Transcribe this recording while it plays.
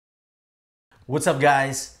What's up,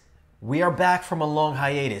 guys? We are back from a long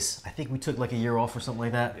hiatus. I think we took like a year off or something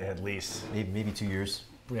like that. Yeah, at least. Maybe 2 years.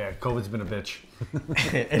 Yeah, COVID's been a bitch.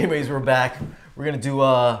 Anyways, we're back. We're gonna do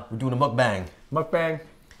we're doing a mukbang. Mukbang.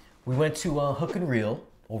 We went to Hook and Reel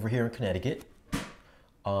over here in Connecticut,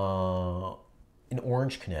 in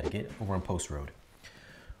Orange, Connecticut, over on Post Road.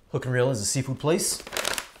 Hook and Reel is a seafood place,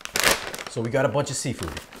 so we got a bunch of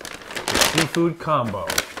seafood. Seafood combo.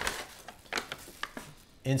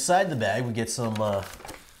 Inside the bag, we get some gloves.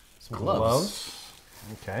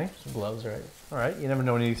 Okay. Some gloves, right? All right. You never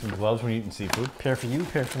know when you need some gloves when you're eating seafood. Pair for you,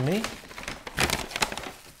 pair for me.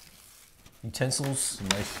 Utensils. Some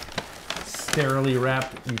nice sterilely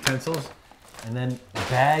wrapped utensils. And then a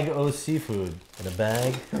bag of seafood. And a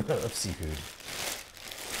bag of seafood.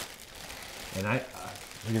 And look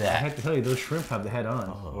at I that. have to tell you, those shrimp have the head on.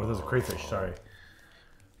 Oh. Or those are crayfish, sorry.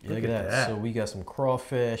 Yeah, look at that. So we got some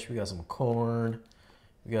crawfish, we got some corn,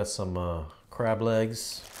 we got some crab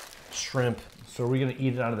legs, shrimp. So are we going to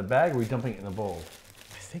eat it out of the bag or are we dumping it in a bowl?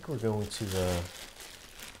 I think we're going to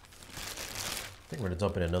we're going to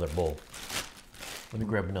dump it in another bowl. Let me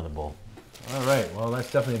grab another bowl. All right. Well,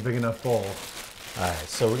 that's definitely a big enough bowl. All right.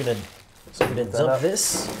 So we're gonna dump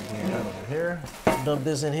this. Yeah, over here. Dump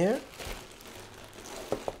this in here.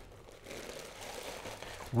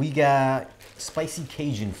 We got spicy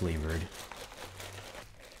Cajun flavored.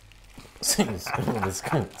 Let's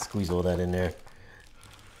squeeze all that in there.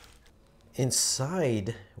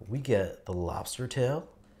 Inside, we get the lobster tail,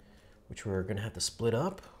 which we're gonna have to split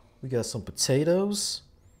up. We got some potatoes.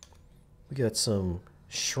 We got some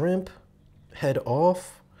shrimp, head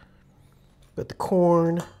off. Got the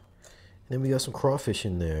corn. And then we got some crawfish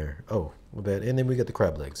in there. Oh, my bad. And then we got the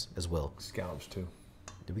crab legs as well. Scallops too.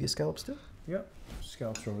 Did we get scallops too? Yep.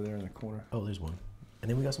 Scallops over there in the corner. Oh, there's one. And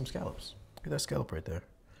then we got some scallops. Look at that scallop right there.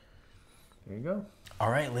 There you go. All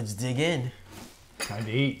right, let's dig in. Time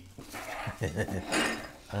to eat.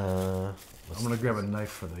 I'm gonna grab a knife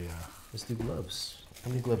for the. Let's do gloves. How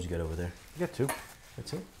many gloves you got over there? You got two.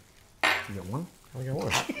 That's it? You got one? I got one.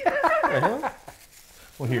 What the hell?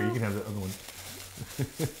 Well, here, you can have the other one.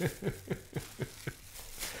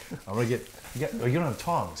 I'm gonna get. Oh, you don't have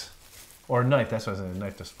tongs, or a knife. That's what I was saying. A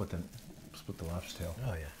knife to split the lobster tail.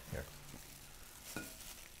 Oh yeah. Here.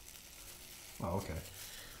 Oh, okay.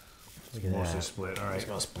 Look at Mostly that. split. All I'm right. just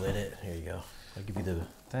gonna split it. Here you go. I'll give you the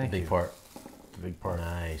Thank big you. part. The big part.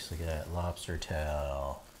 Nice. Look at that lobster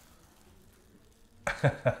tail.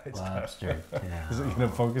 Lobster tail. Is it gonna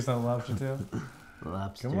focus on lobster tail?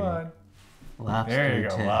 Lobster. Come on. Lobster There you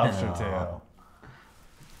go. tail. Lobster tail.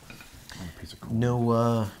 A piece of corn.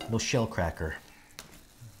 No shell cracker.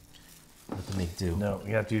 Let the make do. No,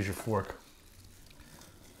 you have to use your fork.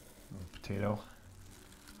 Potato.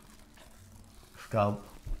 Scallop.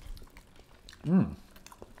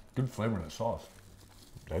 Good flavor in the sauce.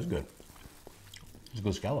 That's good. It's a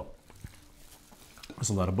good scallop. That's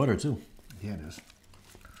a lot of butter too. Yeah, it is.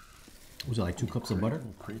 Was it like 2 cups of butter?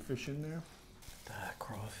 Little crayfish in there.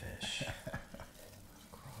 Crawfish.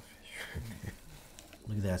 Crawfish.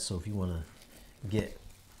 Look at that. So if you want to get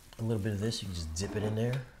a little bit of this, you can just dip it in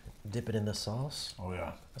there. Dip it in the sauce. Oh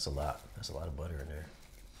yeah. That's a lot. That's a lot of butter in there.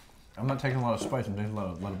 I'm not taking a lot of spice. I'm taking a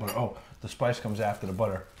lot of butter. Oh, the spice comes after the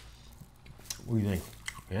butter. What do you think?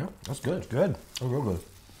 Yeah, that's good. It's good. Oh, real good.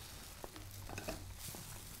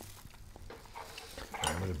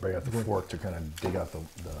 I'm gonna bring out the fork to kind of dig out the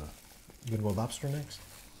You gonna go lobster next?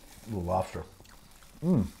 little lobster.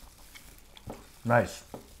 Nice,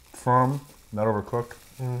 firm, not overcooked.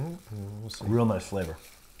 We'll see. Real nice flavor.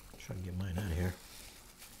 Try to get mine out of here.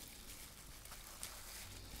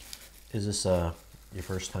 Is this your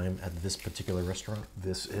first time at this particular restaurant?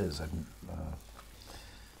 This is.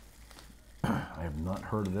 I have not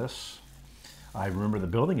heard of this. I remember the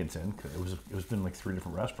building it's in. 'Cause it was been like 3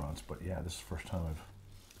 different restaurants, but yeah, this is the first time I've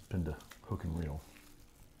been to Hook and Reel.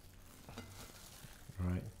 All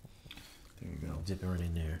right. There you go. Dip it right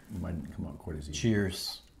in there. It might come out quite as easy.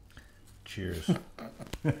 Cheers. Cheers.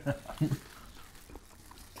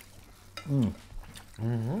 Oh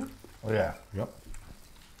yeah. Yep.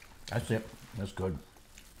 That's it. That's good.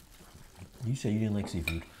 You say you didn't like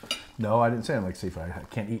seafood. No, I didn't say I like seafood. I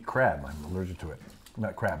can't eat crab. I'm allergic to it.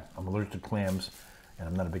 Not crab. I'm allergic to clams, and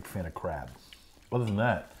I'm not a big fan of crab. Other than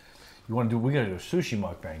that, you want to do? We gotta do a sushi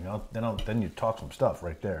mukbang. Then you talk some stuff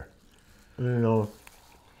right there. You know,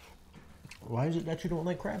 why is it that you don't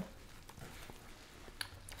like crab?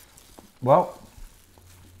 Well,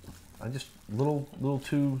 I just little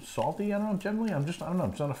too salty. I don't know. Generally, I don't know.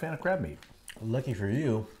 I'm just not a fan of crab meat. Lucky for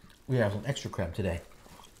you, we have some extra crab today.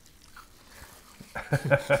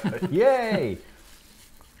 Yay!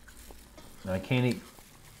 And I can't eat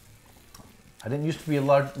I didn't used to be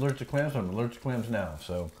allergic to clams, but I'm allergic to clams now,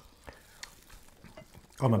 so.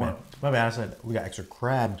 Oh, my bad. My bad. I said we got extra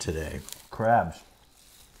crab today. Crabs.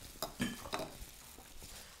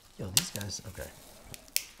 Yo, these guys, okay.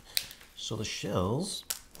 So the shells,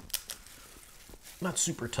 not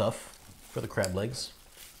super tough for the crab legs.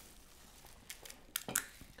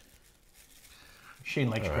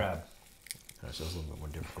 Shane likes crab. All right, so it's a little bit more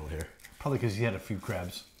difficult here. Probably because he had a few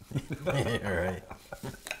crabs. All right.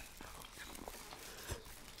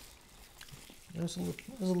 There's a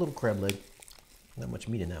little crab leg. Not much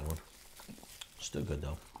meat in that one. Still good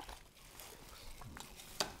though.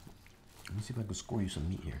 Let me see if I can score you some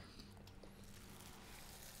meat here.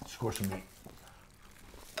 Score some meat.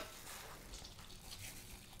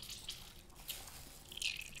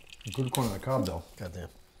 Good corn on the cob though. Goddamn.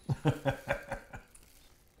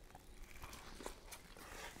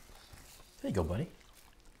 There you go, buddy.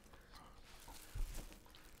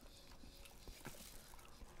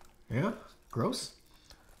 Yeah? Gross?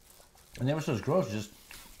 I never says gross, just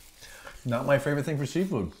not my favorite thing for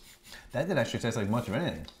seafood. That didn't actually taste like much of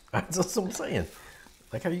anything. That's what I'm saying.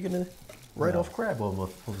 Like, how are you going to write off crab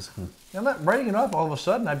almost? I'm not writing it off all of a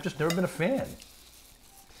sudden. I've just never been a fan.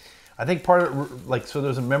 I think part of it, like, so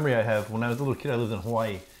there's a memory I have. When I was a little kid, I lived in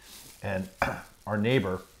Hawaii, and our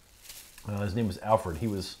neighbor, his name was Alfred. He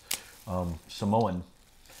was Samoan.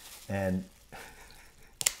 And I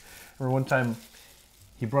remember one time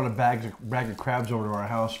he brought a bag of crabs over to our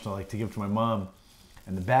house to give to my mom,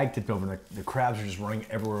 and the bag tipped over, and the crabs were just running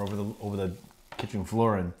everywhere over the kitchen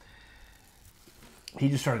floor, and he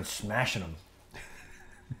just started smashing them.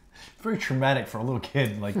 Very traumatic for a little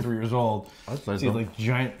kid, like 3 years old. See like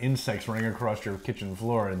giant insects running across your kitchen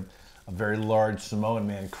floor, and a very large Samoan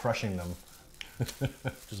man crushing them. Just a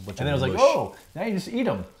bunch and then I of was like, mush. oh, now you just eat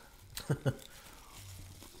them.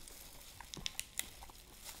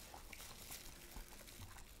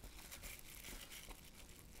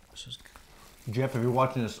 Jeff, if you're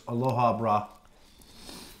watching this, aloha, brah.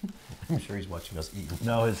 I'm sure he's watching us eat.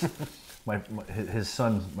 No, his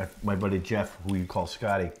son, my buddy Jeff, who you call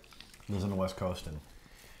Scotty, lives on the West Coast, and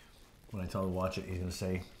when I tell him to watch it, he's gonna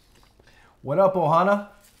say, "What up, Ohana?"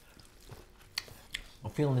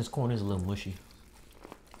 I'm feeling this corn is a little mushy.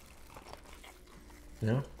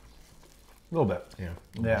 Yeah? A little bit. Yeah.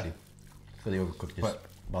 Yeah. Mushy. So they overcooked this But-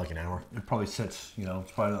 about like an hour. It probably sits,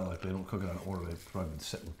 it's probably not like they don't cook it on order. They've probably been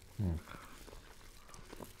sitting.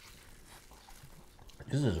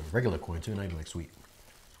 This is a regular corn too, not even like sweet.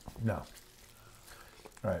 No.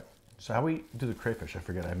 All right. So how we do the crayfish? I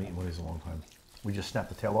forget. I haven't eaten one of these in a long time. We just snap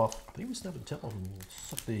the tail off. I think we snap the tail off and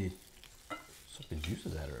suck the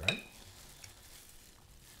juices out of it, right?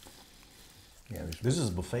 Yeah. This is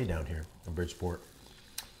a buffet down here in Bridgeport.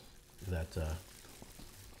 That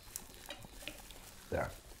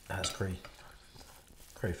has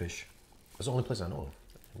crayfish. That's the only place I know of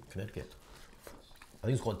in Connecticut. I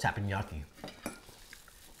think it's called Teppanyaki.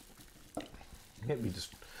 Yeah, we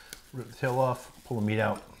just rip the tail off, pull the meat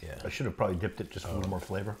out. Yeah. I should have probably dipped it just for a little more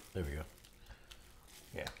flavor. There we go.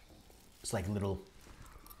 Yeah. It's like little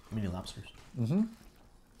mini lobsters. Mm-hmm.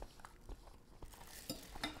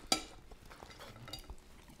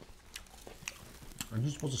 Are you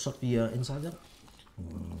supposed to suck the inside then?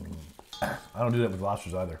 I don't do that with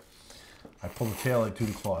lobsters either. I pull the tail like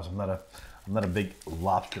the claws. I'm not a big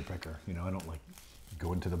lobster picker. I don't like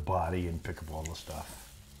go into the body and pick up all the stuff.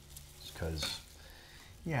 It's because,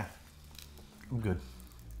 yeah, I'm good.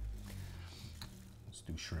 Let's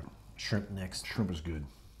do shrimp. Shrimp next. Shrimp is good.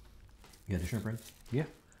 You got the shrimp ready? Yeah.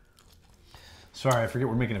 Sorry, I forget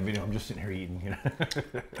we're making a video. I'm just sitting here eating.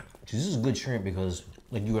 This is good shrimp because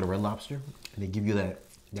like you go to Red Lobster and they give you that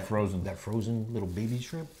frozen little baby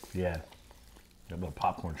shrimp. Yeah. That little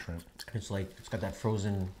popcorn shrimp. It's got that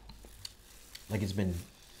frozen, like it's been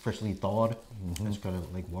freshly thawed. It's kind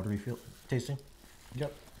of like watery feel tasting.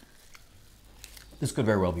 Yep. This could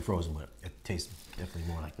very well be frozen, but it tastes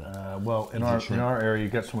definitely more like that. Well, in our area, you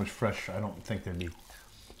get so much fresh. I don't think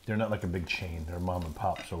they're not like a big chain. They're mom and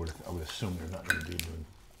pop, so I would assume they're not going to be doing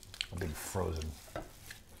a big frozen.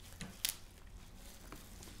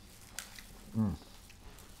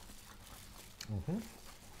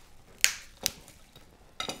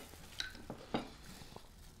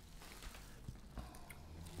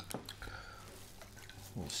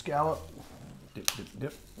 Little scallop. Dip, dip,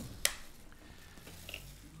 dip.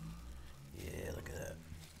 Yeah, look at that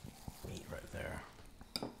meat right there.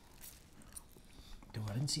 Dude,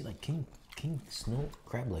 I didn't see like king snow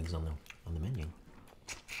crab legs on the menu.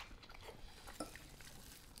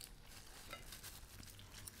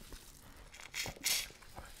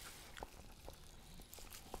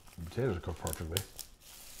 The potatoes are cooked perfectly.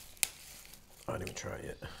 not even try it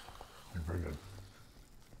yet. They're very good.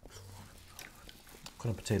 What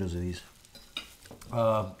kind of potatoes are these?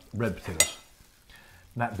 Red potatoes.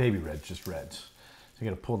 Not baby reds, just reds. So you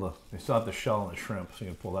gotta pull the, they still have the shell on the shrimp, so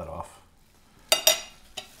you gotta pull that off.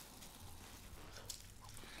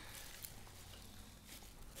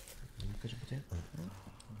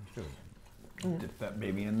 Dip that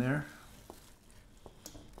baby in there.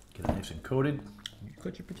 Get it nice and coated. You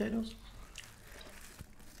cut your potatoes?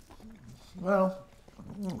 Well, I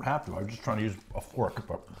don't have to. I'm just trying to use a fork,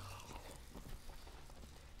 but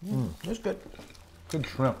That's good. good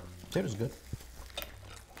shrimp. Potatoes good.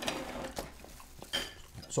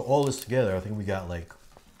 So all this together, I think we got like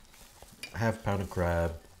a half pound of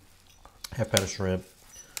crab, half pound of shrimp,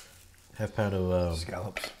 half pound of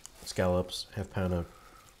scallops, half pound of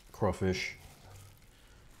crawfish,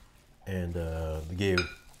 and they give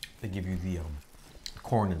you the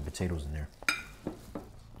corn and potatoes in there.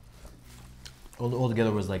 All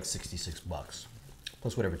together was like $66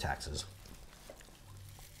 plus whatever taxes.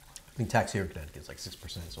 I think tax here in Connecticut is like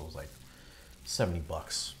 6%, so it was like $70,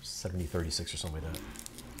 70.36 or something like that.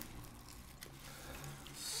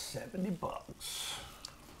 $70.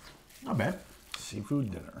 Not bad.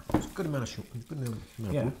 Seafood dinner. It's a good amount of good amount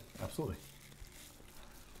of Yeah, food. absolutely.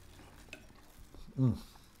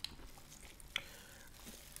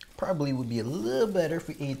 Probably would be a little better if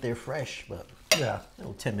we ate there fresh, but Yeah. a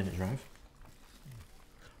little 10-minute drive.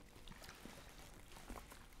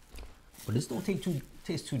 But this don't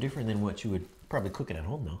taste too different than what you would probably cook it at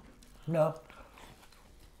home, though. No.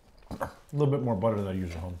 A little bit more butter than I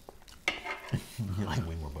use at home. You like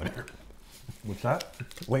way more butter. What's that?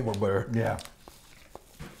 Way more butter. Yeah.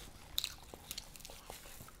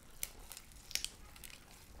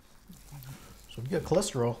 So if you got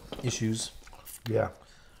cholesterol issues, Yeah.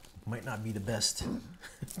 might not be the best.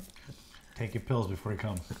 Take your pills before you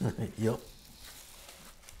come. Yep.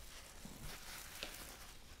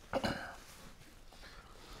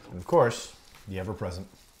 And of course, the ever-present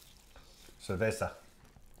cerveza.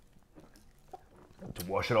 To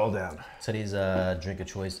wash it all down. Today's drink of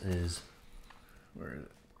choice is... Where is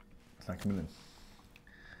it? It's not coming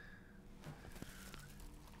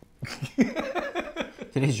in.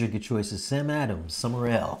 Today's drink of choice is Sam Adams Summer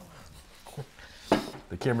Ale.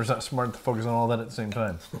 The camera's not smart to focus on all that at the same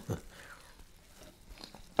time.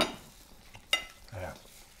 Yeah.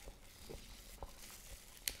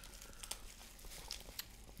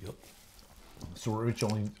 Yep. So we're each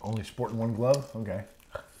only sporting one glove? Okay.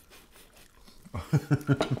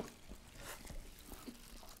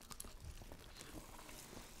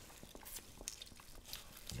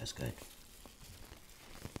 That's good.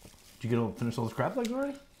 Did you finish all those crab legs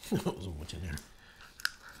already? There's a bunch in there.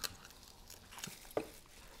 I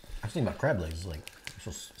was thinking about crab legs. It's like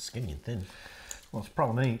they're so skinny and thin. Well, it's a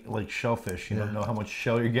problem any like shellfish. You don't know how much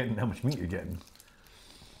shell you're getting, how much meat you're getting.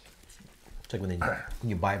 It's like when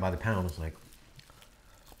you buy it by the pound. It's like,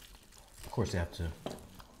 of course, they have to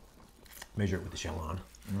measure it with the shell on.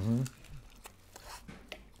 Mm-hmm.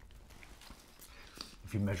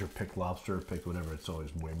 If you measure picked lobster, picked whatever, it's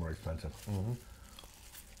always way more expensive. Mm-hmm.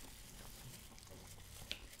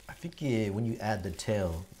 I think when you add the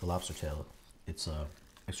tail, the lobster tail, it's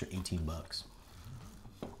extra $18.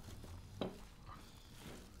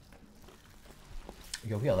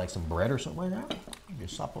 Yo, we got like some bread or something like that. You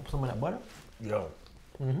just sop up some of that butter. Yo.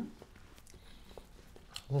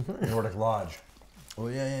 Nordic Lodge. Oh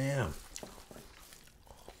yeah.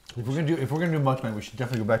 If we're gonna do mukbang, we should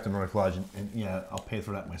definitely go back to Nordic Lodge, and yeah, I'll pay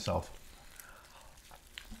for that myself.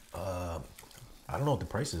 I don't know what the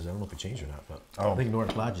price is. I don't know if it changed or not, but Oh. I think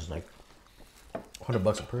Nordic Lodge is like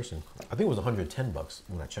 $100 a person. I think it was $110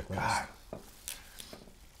 when I checked last.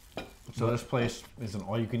 So this place is an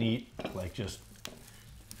all-you-can-eat, like just,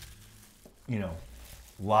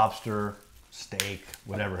 lobster, steak,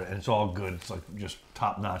 whatever, and it's all good. It's like just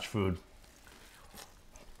top-notch food.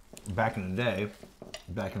 Back in the day,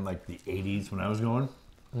 back in like the 80s when I was going,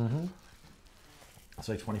 it's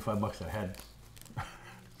like $25 a head.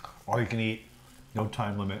 All you can eat, no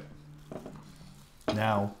time limit.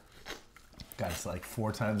 Now, God, it's like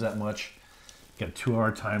 4 times that much. Got a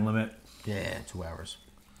 2-hour time limit. Yeah, 2 hours.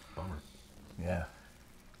 Bummer. Yeah.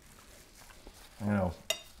 I know.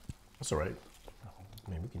 That's all right. I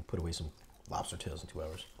mean, we can put away some lobster tails in 2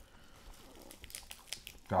 hours.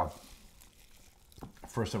 God.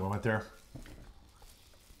 First time I went there,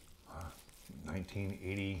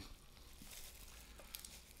 1980,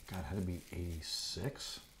 God, it had to be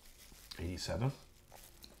 86, 87.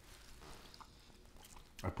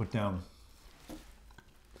 I put down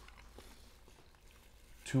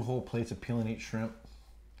 2 whole plates of peel and eat shrimp,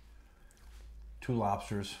 2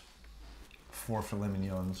 lobsters, 4 filet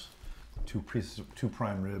mignons, 2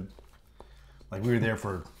 prime rib. Like we were there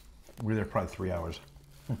probably 3 hours.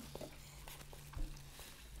 I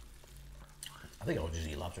think I'll just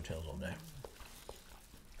eat lobster tails all day.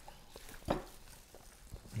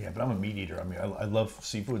 Yeah, but I'm a meat eater. I mean, I love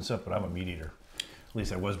seafood and stuff, but I'm a meat eater. At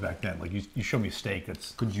least I was back then. Like you show me a steak,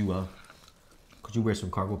 it's... Could you wear some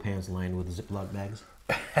cargo pants lined with Ziploc bags?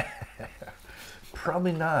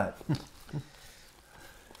 Probably not.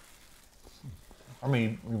 I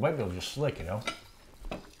mean, you might be able to just slick, you know?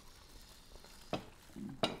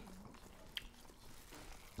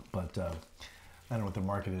 But I don't know what the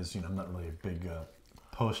market is. You know, I'm not really a big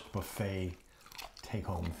post-buffet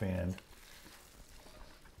take-home fan.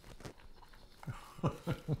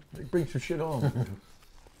 Bring some shit home.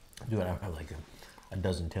 Dude, I have like a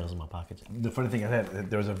dozen tails in my pockets. The funny thing I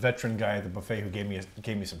had, there was a veteran guy at the buffet who gave me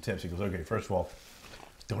some tips. He goes, okay, first of all,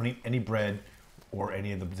 don't eat any bread or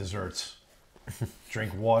any of the desserts.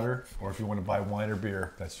 Drink water, or if you want to buy wine or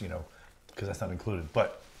beer, that's, you know, because that's not included.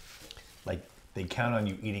 But like they count on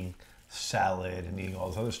you eating salad and eating all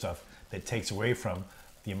this other stuff that takes away from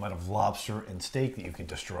the amount of lobster and steak that you can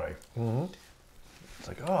destroy. Mm-hmm. It's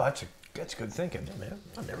like, oh, that's good thinking. Yeah, man,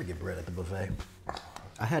 I'll never get bread at the buffet.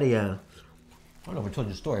 I had a, I don't know if I told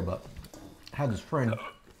you the story, but I had this friend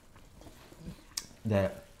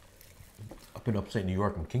that up in upstate New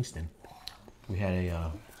York in Kingston, we had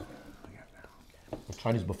a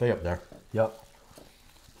Chinese buffet up there. Yep.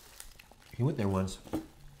 He went there once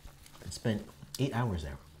and spent 8 hours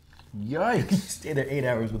there. Yikes. He stayed there 8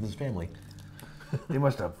 hours with his family. They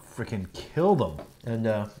must have freaking killed him. And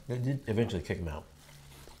they did eventually kick him out.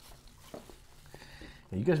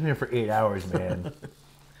 You guys been here for 8 hours, man.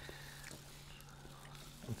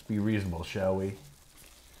 Let's be reasonable, shall we?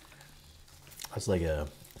 That's like a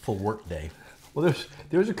full work day. Well,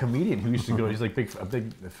 there was a comedian who used to go. He's like a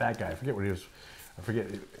big fat guy. I forget what he was. I forget.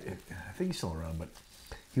 I think he's still around, but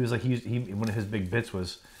he was like he one of his big bits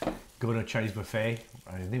was go to a Chinese buffet.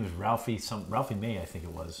 His name was Ralphie May, I think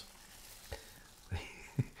it was.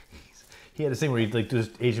 He had this thing where he'd like do his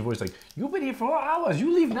Asian voice, like, "You've been here for 4 hours.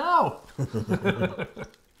 You leave now."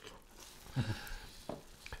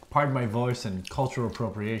 Pardon my voice and cultural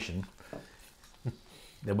appropriation.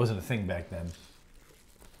 That wasn't a thing back then,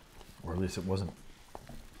 or at least it wasn't.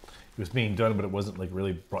 It was being done, but it wasn't like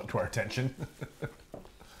really brought to our attention.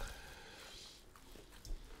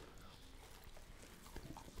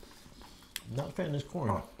 Not a fan of this corn.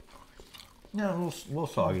 Oh. Yeah, a little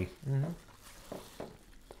soggy. Mm-hmm.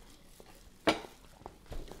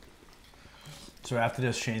 So after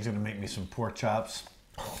this, Shane's gonna make me some pork chops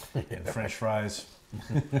and French fries.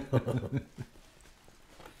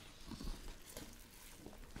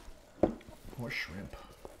 Or shrimp.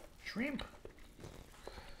 Shrimp.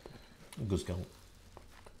 Good scallop.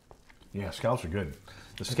 Yeah, scallops are good.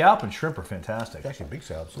 The scallop and shrimp are fantastic. It's actually big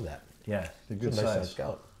scallops. Look at that. Yeah, they're good It's a nice size. size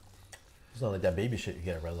scallop. It's not like that baby shit you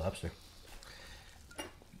get at Red Lobster.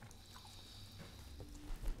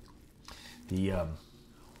 The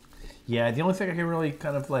only thing I can really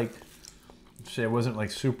kind of like say I wasn't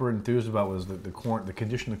like super enthused about was the corn, the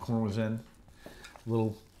condition the corn was in.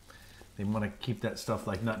 They want to keep that stuff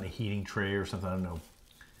like not in a heating tray or something. I don't know.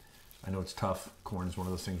 I know it's tough. Corn is one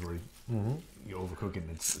of those things where you overcook it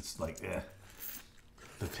and it's like, eh.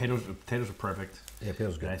 The potatoes are perfect. Yeah,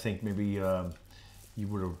 potatoes good. And I think maybe you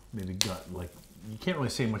would have maybe got like, you can't really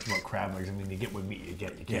say much about crab legs. I mean, you get what meat you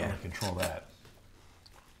get. You can't really control that.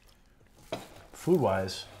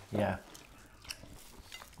 Food-wise, yeah.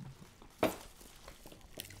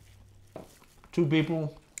 2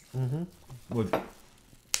 people with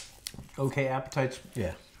okay appetites,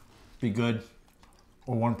 Yeah. be good.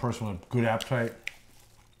 Or 1 person with good appetite.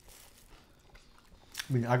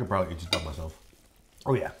 I mean, I could probably eat this by myself.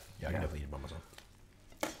 Oh yeah. Yeah, I can definitely eat it by myself.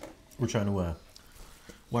 We're trying to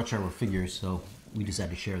watch our figures, so we decided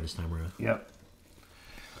to share this time around. Yep.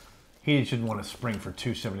 He shouldn't want to spring for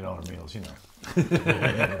 2 $70 meals, you know.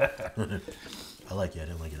 I like you. I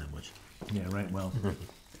didn't like it that much. Yeah, right. Well,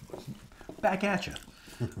 back at you.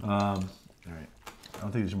 All right. I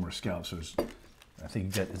don't think there's more scallops. So I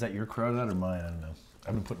think is that your crowd out or mine? I don't know.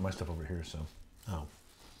 I've been putting my stuff over here, so. Oh,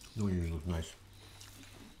 yours looks nice.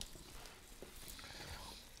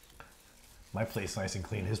 My plate's nice and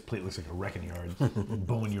clean. His plate looks like a wrecking yard,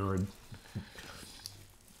 bone yard.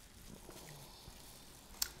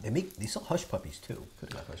 They sell hush puppies too.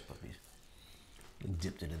 Could have got hush puppies. And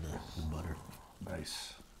dipped it in the butter.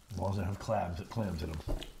 Nice. As long as they have clams in them.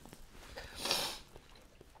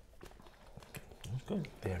 That's good.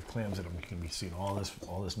 They have clams in them. You can be seeing all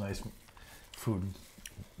this nice food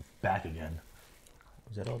back again.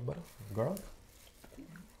 Is that all the butter? Garlic?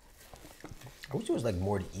 I wish there was like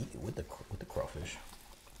more to eat with the crawfish.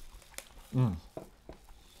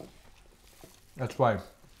 That's why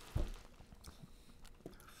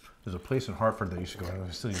there's a place in Hartford that used to go. I don't know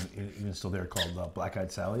if it's even still there, called Black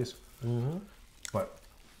Eyed Sally's. But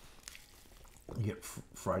you get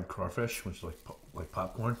fried crawfish, which is like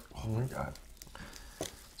popcorn. Oh my god,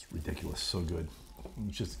 it's ridiculous. So good.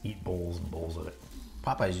 You just eat bowls and bowls of it.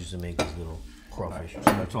 Popeyes used to make these little crawfish. So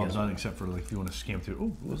that's all done except for like if you want to skim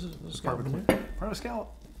through. Oh, this is part of a scallop.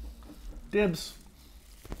 Dibs.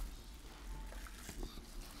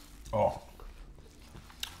 Oh,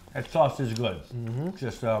 that sauce is good.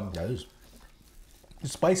 Just Yeah, it's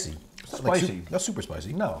spicy. Spicy. Like, not super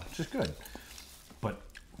spicy. No, it's just good, but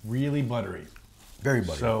really buttery. Very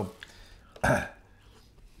buttery. So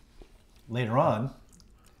later on,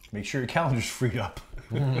 make sure your calendar's freed up.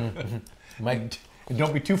 Mike, And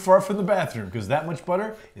don't be too far from the bathroom because that much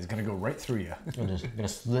butter is gonna go right through you. I'm just gonna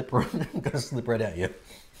slip right at you.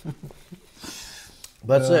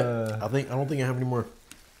 That's it. I don't think I have any more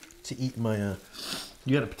to eat in my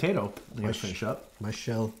You got a potato. You gotta finish up. my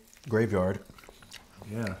shell graveyard.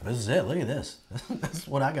 Yeah. This is it. Look at this. That's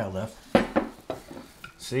what I got left.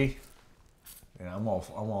 See? Yeah, I'm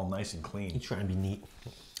all nice and clean. You trying to be neat.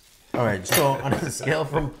 All right. So on a scale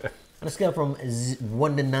from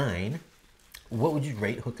 1 to 9, what would you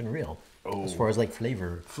rate Hook and Reel as far as like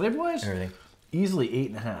flavor? Flavor-wise, Everything. easily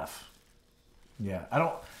 8.5. Yeah, I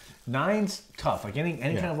don't. 9's tough. Like any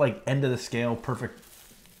kind of like end of the scale, perfect.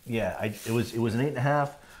 Yeah, it was an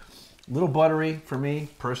 8.5. Little buttery for me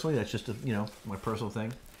personally. That's just my personal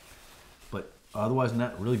thing. But otherwise,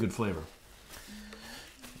 not really good flavor.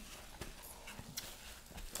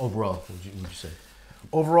 Overall, what would you say?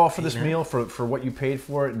 Overall for this meal, for what you paid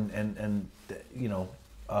for it, and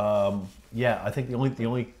yeah, I think the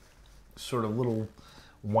only sort of little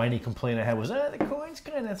whiny complaint I had was the coin's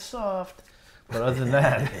kind of soft. But other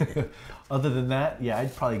than that, yeah,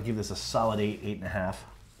 I'd probably give this a solid 8.5.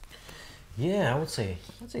 Yeah, I would say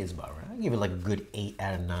it's about right. I'd give it like a good 8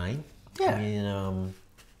 out of 9. Yeah. I mean,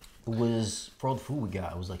 it was for all the food we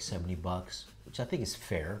got. It was like $70, which I think is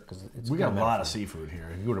fair because We got a lot of seafood here.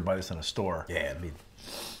 If you were to buy this in a store, Yeah, I mean,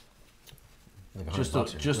 like just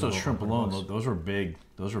those shrimp $100. alone, those were big.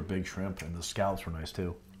 Those were big shrimp, and the scallops were nice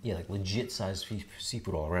too. Yeah, like legit sized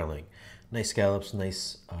seafood all around. Like nice scallops,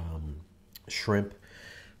 nice shrimp,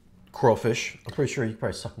 crawfish. I'm pretty sure you could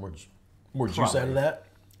probably suck more juice out of that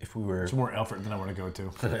if we were. It's more effort than I want to go to.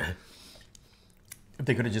 If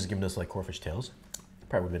they could have just given us like crawfish tails,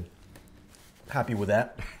 probably would have been happy with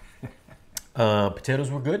that. Potatoes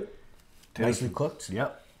were good, nicely cooked.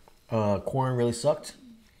 Yep. Corn really sucked.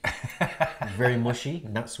 Very mushy,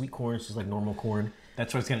 not sweet corn. It's just like normal corn.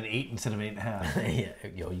 That's why it's got an 8 instead of 8.5. Yeah,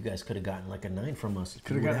 yo, you guys could have gotten like a 9 from us.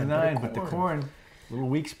 Could have gotten a 9, but the corn, little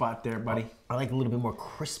weak spot there, buddy. I like a little bit more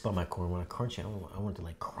crisp on my corn when I crunch it. I want it to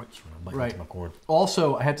like crunch when I bite into my corn.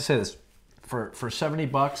 Also, I have to say this: for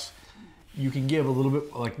 $70, you can give a little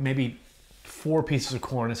bit, like maybe 4 pieces of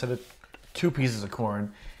corn instead of 2 pieces of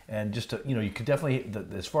corn, and just to, you could definitely,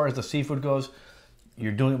 as far as the seafood goes,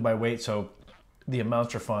 you're doing it by weight, so the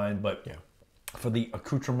amounts are fine. But Yeah. for the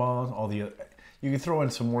accoutrements, you can throw in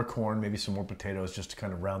some more corn, maybe some more potatoes, just to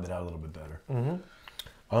kind of round it out a little bit better.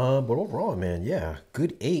 But overall, man, yeah,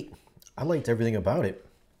 good 8. I liked everything about it.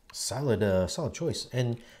 Solid choice.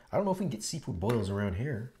 And I don't know if we can get seafood boils around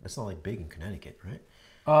here. It's not like big in Connecticut, right?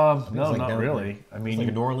 No, like not down really. I mean, It's like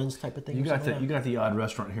a New Orleans type of thing. you or got something like the odd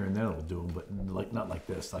restaurant here and there that'll do them, but like not like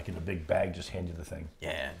this, like in a big bag, just hand you the thing. that?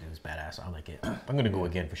 Yeah, it's badass. I like it. I'm gonna go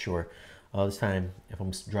again for sure. This time, if I'm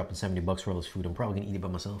dropping $70 for all this food, I'm probably gonna eat it by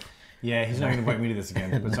myself. Yeah, he's not gonna invite me to this again,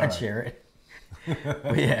 but it's all Not right. share it.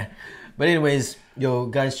 But yeah. But anyways, yo,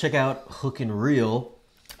 guys, check out Hook and Reel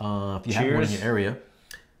if you have one in your area.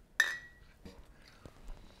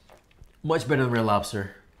 Much better than Red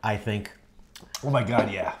Lobster, I think. Oh my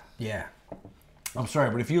God, yeah. Yeah. I'm sorry,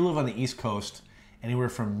 but if you live on the East Coast, anywhere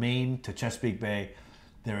from Maine to Chesapeake Bay,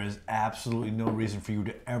 there is absolutely no reason for you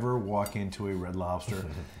to ever walk into a Red Lobster.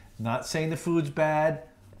 Not saying the food's bad,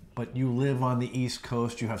 but you live on the East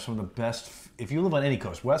Coast, you have some of the best, if you live on any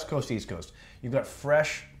coast, West Coast, East Coast, you've got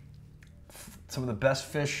some of the best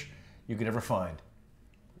fish you could ever find.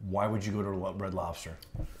 Why would you go to Red Lobster?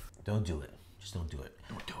 Don't do it. Just don't do it.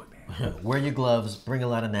 Don't do it, man. Wear your gloves. Bring a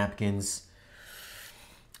lot of napkins.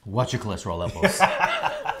 Watch your cholesterol levels.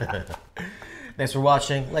 Thanks for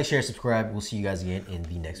watching. Like, share, subscribe. We'll see you guys again in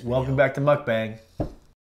the next video. Welcome back to MUKBANG.